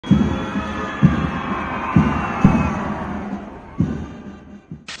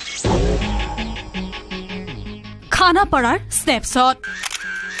খানাপাৰাৰ স্নেপশ্বট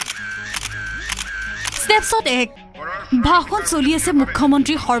 1 ভাষণ চলি আছে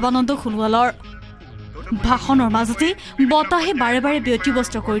মুখ্যমন্ত্ৰী সৰ্বানন্দ সোণোৱালৰ ভাষণৰ মাজতে বতাহে বাৰে বাৰে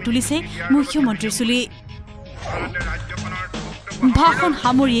ব্যতিব্যস্ত কৰি তুলিছে মুখ্যমন্ত্ৰীৰ চুলি ভাষণ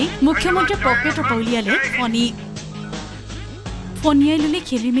সামৰিয়েই মুখ্যমন্ত্ৰীয়ে পকেটৰ পৰা উলিয়ালে ফণিয়াই ললে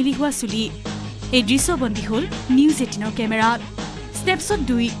খেলিমেলি হোৱা চুলি এই দৃশ্যবন্দী হল নিউজ 18ৰ কেমেৰাত স্নেপশ্বট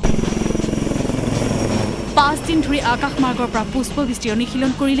 2 5 দিন ধৰি আকাশমাৰ্গৰ পৰা পুষ্পবৃষ্টি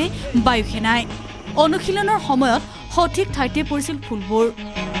অনুশীলন কৰিলে বায়ু সেনাই অনুশীলনৰ সময়ত সঠিক ঠাইতে পৰিছিল ফুলবোৰ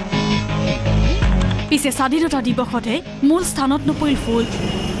পিছে স্বাধীনতা দিৱসতে মূল স্থানত নপৰিল ফুল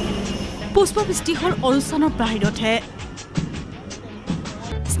পুষ্পবৃষ্টি হল অনুষ্ঠানৰ বাহিৰতহে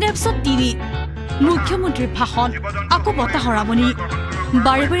স্নেপশ্বট 3 মুখ্যমন্ত্ৰীৰ ভাষণ আকৌ বতাহৰ আমনি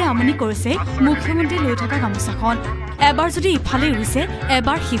বাৰে বাৰে আমনি কৰিছে মুখ্যমন্ত্ৰী লৈ থকা গামোচাখন এবাৰ যদি ইফালে উৰিছে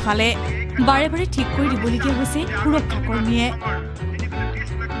এবাৰ সিফালে বাৰে বাৰে ঠিক কৰি দিবলগীয়া হৈছে সুৰক্ষা কৰ্মীয়ে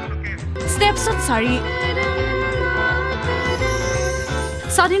স্নেপশ্বট 4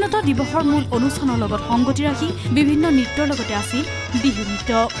 স্বাধীনতা দিৱসৰ মূল অনুষ্ঠানৰ লগত সংগতি ৰাখি বিভিন্ন নৃত্যৰ লগতে আছিল বিহু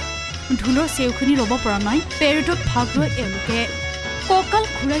নৃত্য ঢোলৰ চেউখনি ৰ'ব পৰা নাই পেৰেডত ভাগ লৈ এওঁলোকে কঁকাল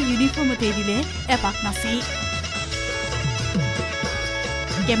ঘূৰাই ইউনিফৰ্মতে দিলে এপাক নাচি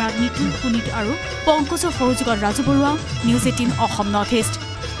কেমেৰাত নিতুল পুনিত আৰু পংকজৰ সহযোগত Raju Barua news 18 Assam north east